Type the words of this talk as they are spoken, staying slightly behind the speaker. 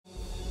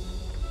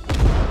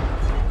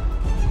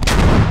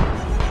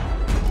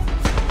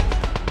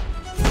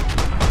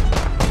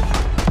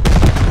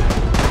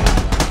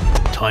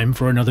Time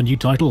for another new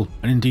title,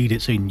 and indeed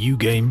it's a new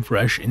game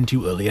fresh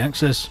into early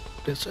access.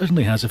 It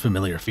certainly has a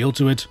familiar feel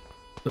to it,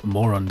 but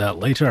more on that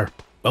later.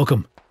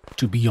 Welcome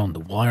to Beyond the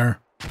Wire.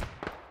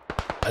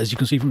 As you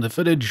can see from the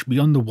footage,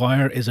 Beyond the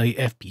Wire is a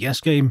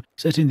FPS game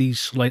set in the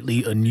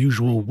slightly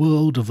unusual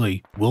world of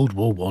the World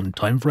War I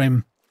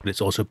timeframe, but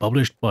it's also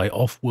published by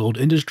Off-World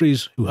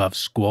Industries, who have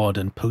Squad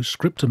and Post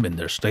Scriptum in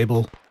their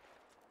stable.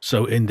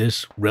 So in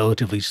this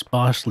relatively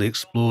sparsely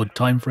explored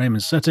timeframe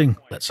and setting,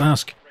 let's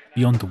ask,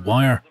 Beyond the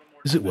Wire,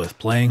 is it worth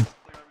playing?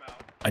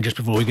 And just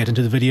before we get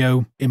into the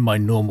video, in my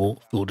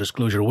normal full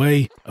disclosure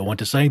way, I want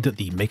to say that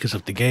the makers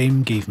of the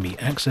game gave me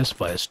access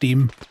via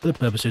Steam for the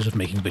purposes of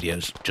making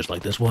videos, just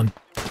like this one.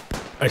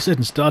 I said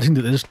in starting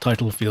that this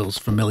title feels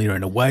familiar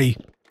in a way,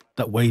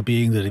 that way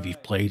being that if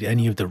you've played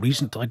any of the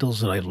recent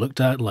titles that I've looked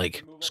at,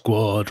 like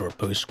Squad or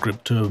Post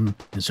Scriptum,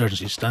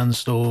 Insurgency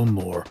Sandstorm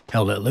or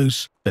Hell Let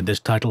Loose, then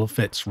this title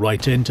fits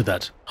right into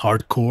that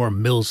hardcore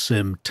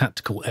milsim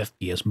tactical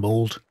FPS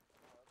mold.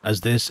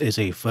 As this is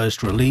a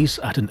first release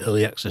at an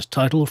early access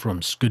title from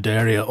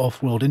Scuderia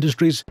Off-World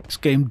Industries, this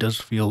game does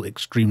feel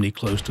extremely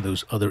close to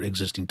those other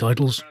existing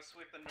titles.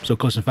 So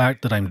close in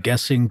fact that I'm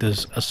guessing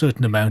there's a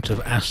certain amount of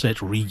asset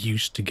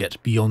reuse to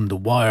get Beyond the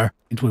Wire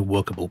into a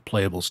workable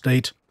playable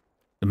state.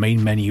 The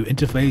main menu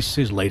interface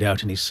is laid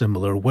out in a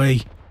similar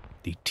way.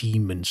 The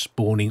team and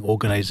spawning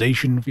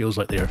organization feels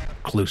like they're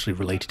closely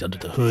related under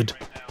the hood.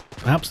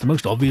 Perhaps the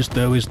most obvious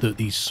though is that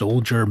the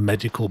soldier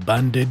medical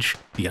bandage,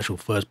 the actual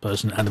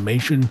first-person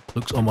animation,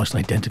 looks almost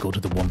identical to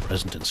the one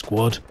present in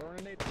Squad.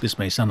 This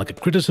may sound like a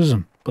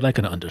criticism, but I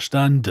can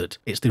understand that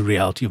it's the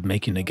reality of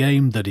making a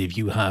game that if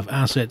you have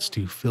assets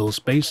to fill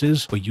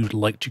spaces where you'd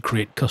like to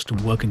create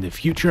custom work in the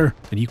future,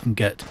 then you can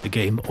get the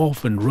game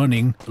off and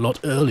running a lot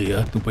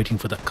earlier than waiting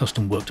for that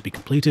custom work to be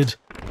completed.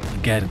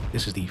 Again,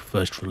 this is the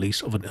first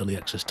release of an early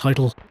access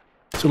title.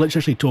 So let's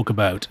actually talk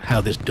about how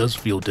this does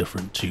feel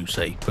different to,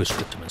 say, Post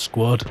Scriptum and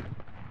Squad.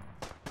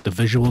 The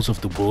visuals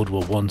of the World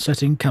War I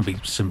setting can be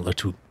similar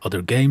to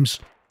other games,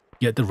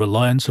 yet the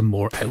reliance on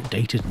more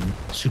outdated and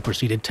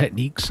superseded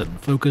techniques and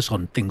focus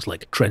on things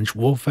like trench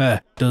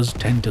warfare does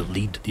tend to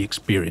lead the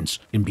experience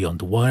in Beyond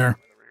the Wire.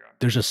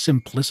 There's a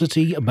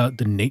simplicity about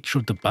the nature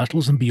of the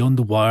battles in Beyond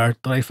the Wire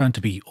that I found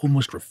to be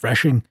almost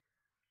refreshing.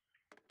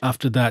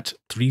 After that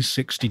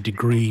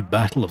 360-degree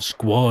battle of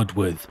Squad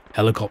with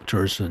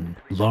helicopters and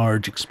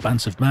large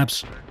expansive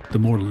maps, the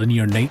more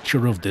linear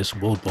nature of this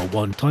World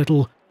War I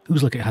title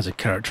feels like it has a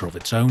character of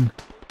its own.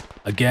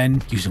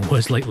 Again, using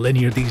words like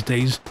linear these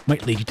days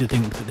might lead you to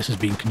think that this is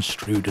being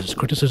construed as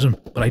criticism,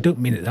 but I don't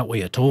mean it that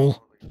way at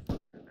all.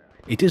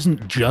 It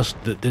isn't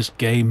just that this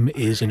game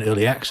is in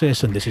early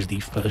access and this is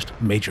the first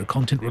major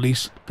content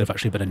release. There have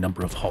actually been a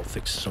number of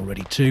hotfixes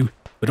already too.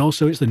 But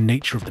also it's the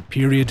nature of the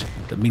period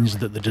that means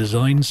that the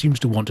design seems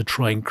to want to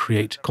try and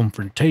create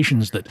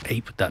confrontations that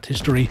ape that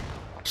history.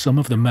 Some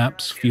of the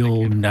maps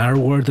feel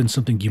narrower than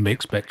something you may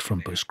expect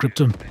from Post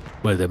Scriptum,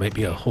 where there might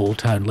be a whole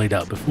town laid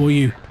out before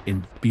you.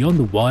 In Beyond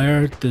the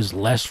Wire, there's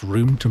less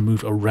room to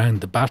move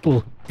around the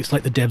battle. It's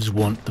like the devs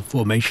want the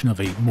formation of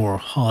a more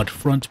hard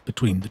front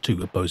between the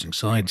two opposing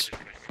sides.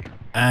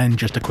 And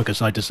just a quick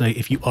aside to say,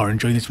 if you are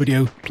enjoying this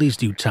video, please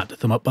do tap the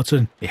thumb up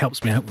button. It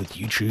helps me out with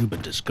YouTube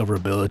and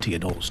discoverability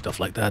and all stuff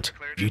like that.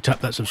 If you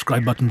tap that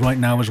subscribe button right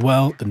now as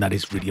well, then that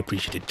is really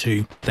appreciated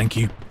too. Thank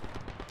you.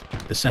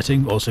 The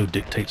setting also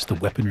dictates the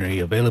weaponry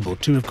available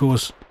too, of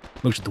course.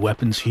 Most of the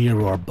weapons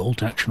here are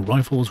bolt-action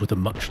rifles with a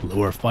much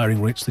lower firing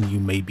rates than you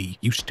may be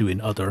used to in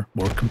other,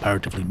 more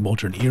comparatively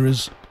modern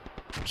eras.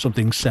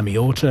 Something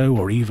semi-auto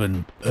or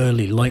even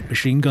early light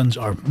machine guns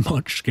are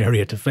much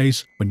scarier to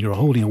face when you're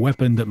holding a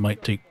weapon that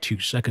might take 2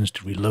 seconds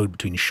to reload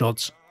between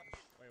shots.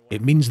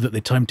 It means that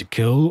the time to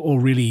kill, or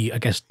really, I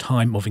guess,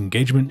 time of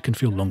engagement, can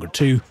feel longer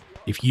too.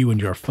 If you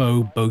and your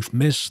foe both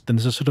miss, then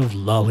there's a sort of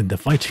lull in the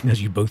fighting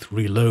as you both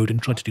reload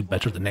and try to do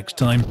better the next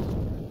time.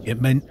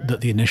 It meant that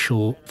the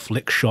initial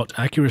flick shot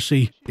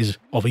accuracy is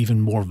of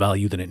even more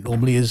value than it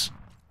normally is.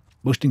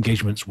 Most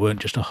engagements weren't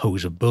just a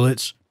hose of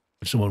bullets.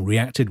 If someone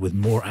reacted with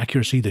more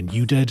accuracy than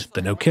you did,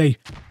 then okay,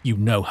 you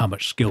know how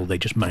much skill they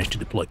just managed to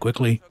deploy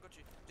quickly.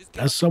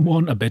 As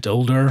someone a bit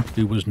older,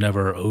 who was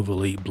never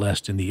overly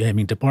blessed in the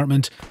aiming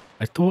department,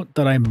 I thought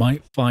that I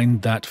might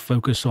find that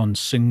focus on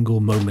single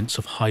moments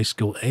of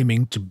high-skill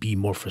aiming to be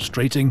more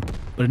frustrating,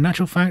 but in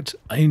actual fact,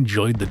 I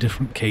enjoyed the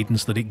different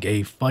cadence that it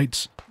gave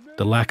fights.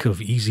 The lack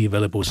of easy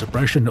available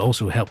suppression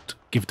also helped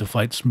give the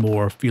fights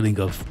more feeling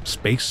of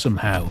space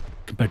somehow,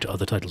 compared to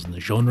other titles in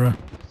the genre.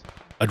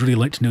 I'd really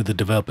like to know the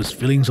developers'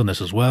 feelings on this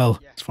as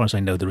well. As far as I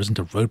know, there isn't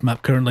a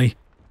roadmap currently.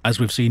 As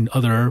we've seen,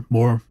 other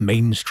more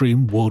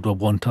mainstream World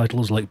War I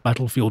titles like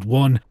Battlefield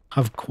 1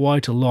 have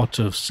quite a lot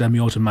of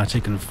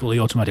semi-automatic and fully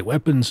automatic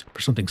weapons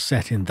for something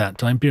set in that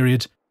time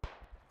period.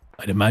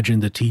 I'd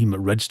imagine the team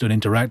at Redstone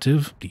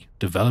Interactive, the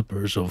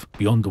developers of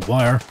Beyond the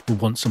Wire, will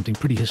want something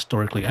pretty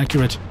historically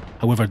accurate.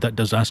 However, that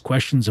does ask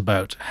questions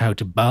about how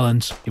to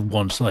balance if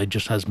one side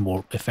just has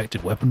more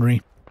effective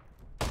weaponry.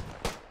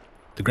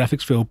 The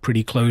graphics feel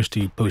pretty close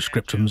to Post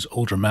Scriptum's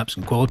older maps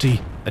and quality.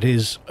 That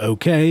is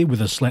okay,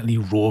 with a slightly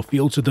raw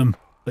feel to them.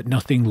 but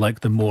nothing like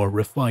the more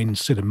refined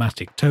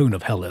cinematic tone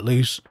of Hell Let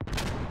Loose.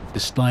 The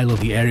style of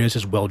the areas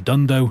is well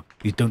done though.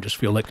 These don't just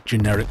feel like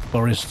generic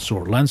forests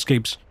or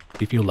landscapes,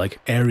 they feel like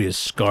areas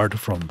scarred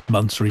from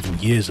months or even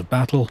years of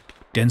battle.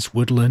 Dense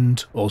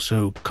woodland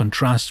also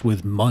contrasts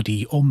with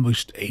muddy,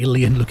 almost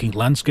alien-looking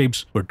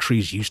landscapes where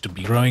trees used to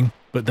be growing,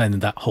 but then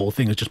that whole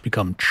thing has just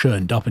become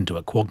churned up into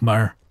a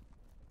quagmire.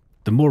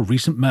 The more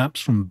recent maps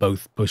from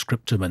both Post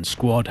Scriptum and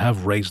Squad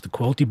have raised the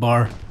quality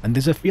bar, and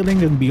there's a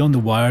feeling in Beyond the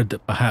Wire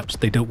that perhaps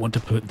they don't want to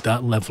put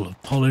that level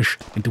of polish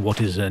into what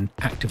is an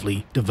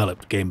actively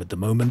developed game at the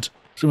moment.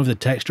 Some of the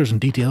textures and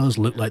details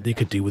look like they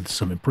could do with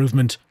some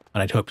improvement,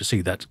 and I'd hope to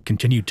see that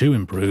continue to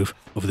improve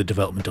over the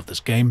development of this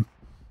game.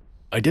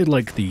 I did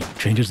like the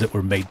changes that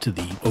were made to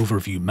the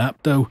overview map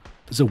though.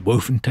 There's a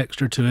woven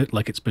texture to it,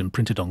 like it's been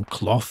printed on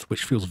cloth,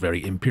 which feels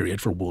very in period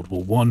for World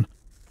War I.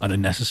 An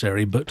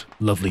unnecessary but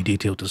lovely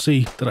detail to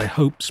see that I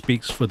hope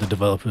speaks for the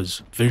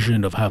developers'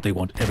 vision of how they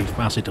want every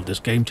facet of this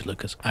game to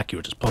look as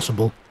accurate as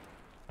possible.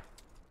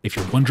 If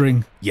you're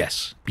wondering,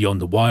 yes,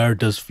 Beyond the Wire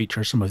does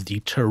feature some of the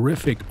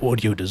terrific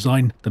audio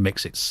design that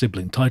makes its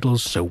sibling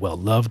titles so well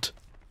loved.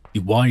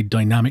 The wide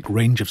dynamic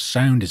range of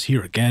sound is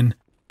here again.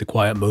 The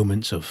quiet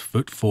moments of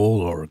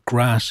footfall or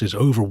grass is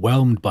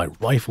overwhelmed by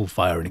rifle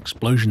fire and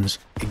explosions,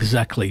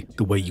 exactly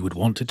the way you would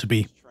want it to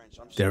be.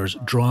 There's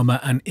drama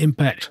and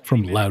impact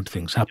from loud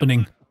things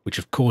happening, which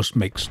of course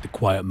makes the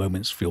quiet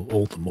moments feel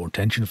all the more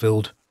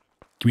tension-filled.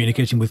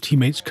 Communicating with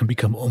teammates can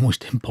become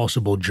almost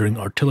impossible during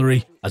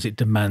artillery, as it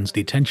demands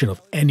the attention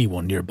of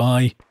anyone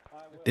nearby.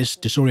 This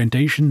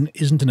disorientation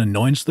isn't an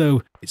annoyance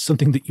though, it's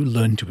something that you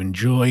learn to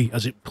enjoy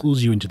as it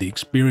pulls you into the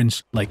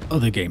experience like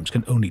other games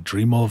can only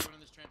dream of.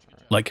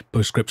 Like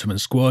Post Scriptum and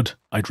Squad,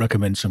 I'd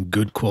recommend some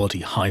good quality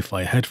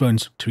hi-fi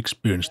headphones to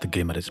experience the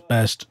game at its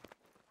best.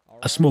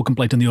 A small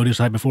complaint on the audio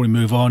side before we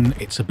move on,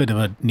 it's a bit of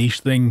a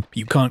niche thing, but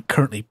you can't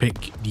currently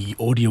pick the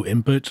audio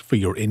input for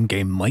your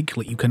in-game mic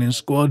like you can in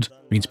Squad.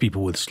 It means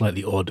people with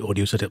slightly odd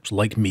audio setups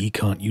like me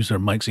can't use their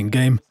mics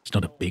in-game. It's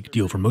not a big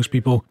deal for most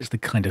people, it's the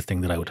kind of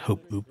thing that I would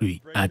hope would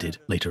be added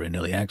later in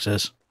early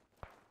access.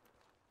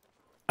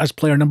 As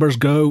player numbers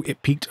go,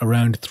 it peaked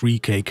around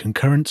 3k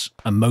concurrents,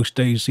 and most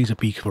days sees a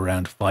peak of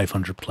around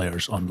 500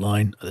 players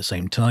online at the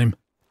same time.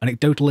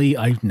 Anecdotally,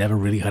 I've never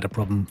really had a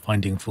problem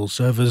finding full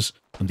servers,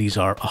 and these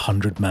are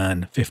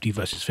 100-man 50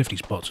 versus 50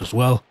 spots as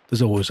well.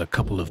 There's always a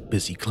couple of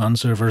busy clan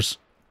servers.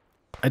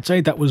 I'd say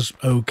that was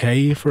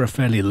okay for a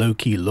fairly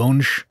low-key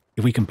launch.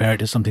 If we compare it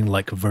to something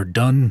like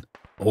Verdun,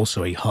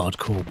 also a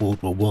hardcore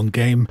World War I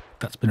game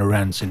that's been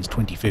around since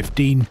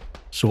 2015,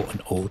 saw an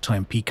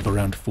all-time peak of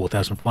around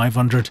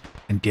 4,500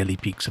 and daily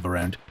peaks of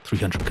around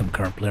 300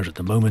 concurrent players at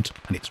the moment,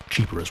 and it's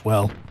cheaper as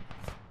well.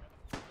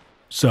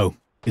 So,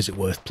 is it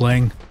worth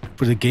playing?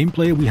 For the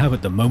gameplay we have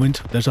at the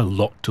moment, there's a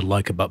lot to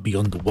like about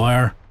Beyond the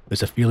Wire.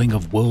 There's a feeling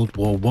of World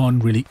War I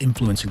really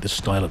influencing the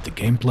style of the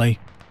gameplay.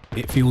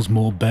 It feels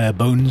more bare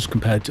bones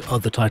compared to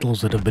other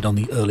titles that have been on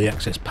the early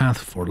access path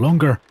for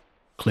longer.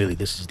 Clearly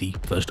this is the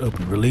first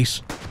open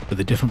release, but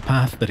the different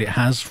path that it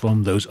has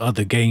from those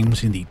other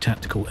games in the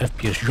tactical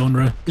FPS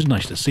genre is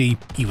nice to see,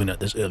 even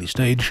at this early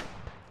stage.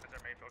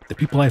 The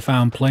people I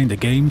found playing the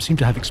game seem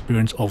to have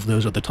experience of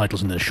those other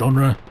titles in the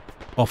genre,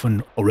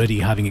 often already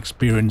having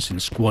experience in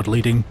squad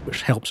leading,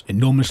 which helps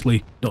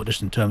enormously, not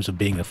just in terms of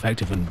being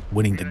effective and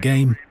winning the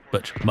game,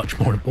 but much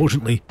more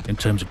importantly, in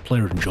terms of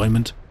player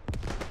enjoyment.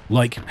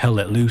 Like Hell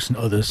Let Loose and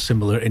other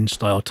similar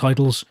in-style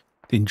titles,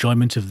 the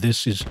enjoyment of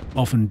this is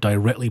often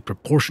directly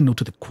proportional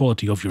to the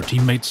quality of your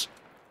teammates.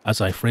 As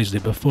I phrased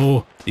it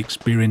before, the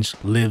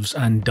experience lives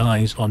and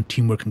dies on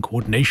teamwork and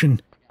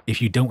coordination.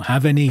 If you don't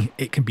have any,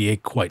 it can be a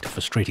quite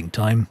frustrating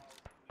time.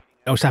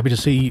 I was happy to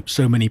see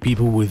so many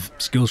people with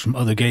skills from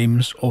other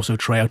games also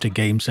try out a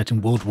game set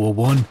in World War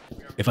I.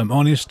 If I'm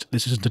honest,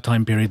 this isn't a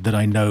time period that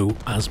I know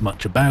as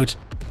much about.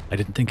 I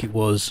didn't think it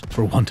was,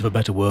 for want of a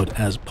better word,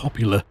 as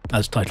popular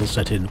as titles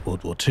set in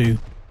World War II.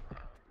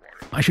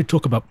 I should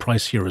talk about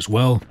price here as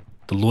well.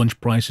 The launch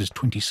price is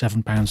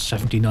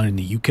 £27.79 in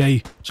the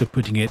UK, so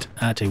putting it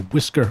at a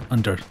whisker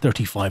under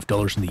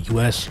 $35 in the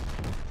US.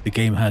 The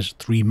game has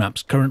 3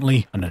 maps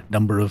currently and a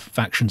number of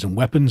factions and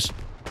weapons,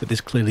 but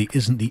this clearly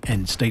isn't the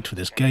end state for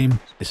this game.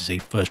 This is a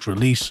first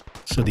release,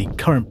 so the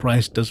current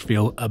price does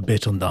feel a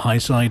bit on the high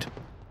side.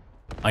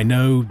 I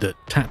know that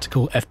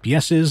tactical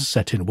FPSs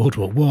set in World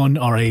War I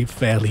are a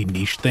fairly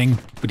niche thing,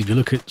 but if you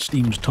look at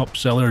Steam's top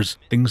sellers,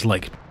 things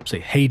like, say,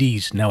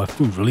 Hades, now a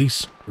full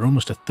release, are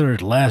almost a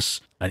third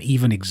less, and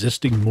even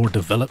existing more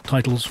developed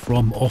titles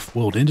from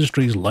off-world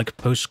industries like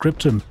Post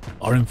Scriptum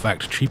are in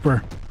fact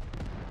cheaper.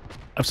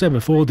 I've said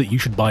before that you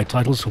should buy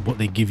titles for what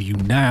they give you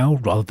now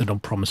rather than on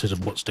promises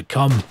of what's to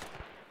come.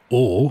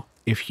 Or,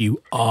 if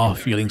you are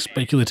feeling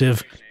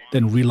speculative,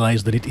 then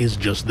realize that it is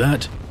just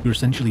that. You're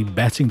essentially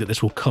betting that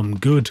this will come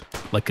good,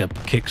 like a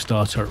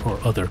Kickstarter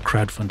or other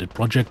crowdfunded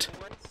project.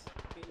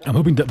 I'm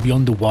hoping that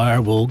Beyond the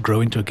Wire will grow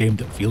into a game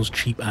that feels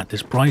cheap at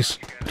this price,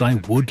 but I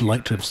would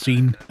like to have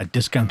seen a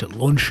discount at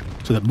launch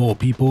so that more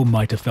people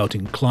might have felt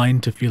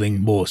inclined to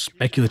feeling more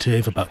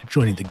speculative about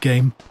joining the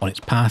game on its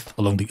path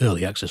along the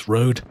early access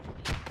road.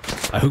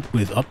 I hope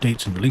with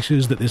updates and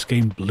releases that this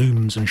game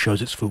blooms and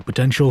shows its full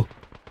potential.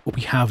 What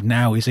we have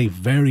now is a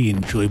very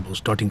enjoyable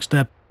starting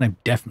step, and I'm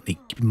definitely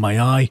keeping my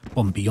eye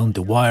on Beyond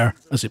the Wire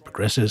as it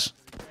progresses.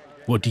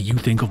 What do you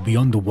think of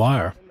Beyond the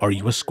Wire? Are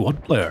you a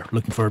squad player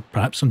looking for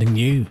perhaps something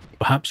new?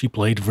 Perhaps you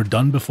played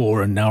Verdun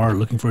before and now are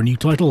looking for a new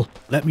title?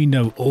 Let me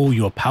know all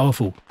your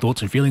powerful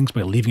thoughts and feelings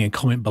by leaving a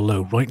comment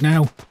below right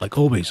now. Like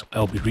always,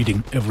 I'll be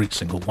reading every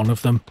single one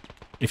of them.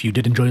 If you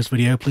did enjoy this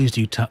video, please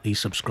do tap the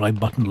subscribe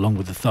button along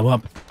with the thumb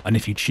up. And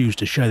if you choose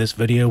to share this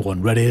video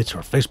on Reddit or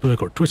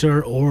Facebook or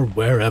Twitter or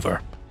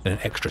wherever, then an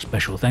extra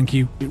special thank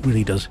you. It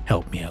really does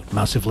help me out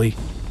massively.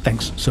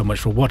 Thanks so much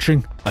for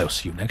watching. I'll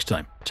see you next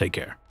time. Take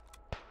care.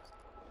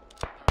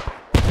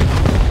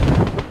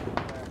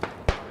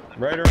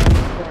 Right around the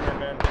corner,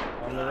 man.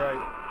 On the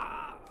right.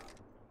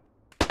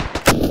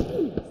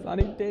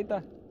 Sorry,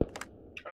 data.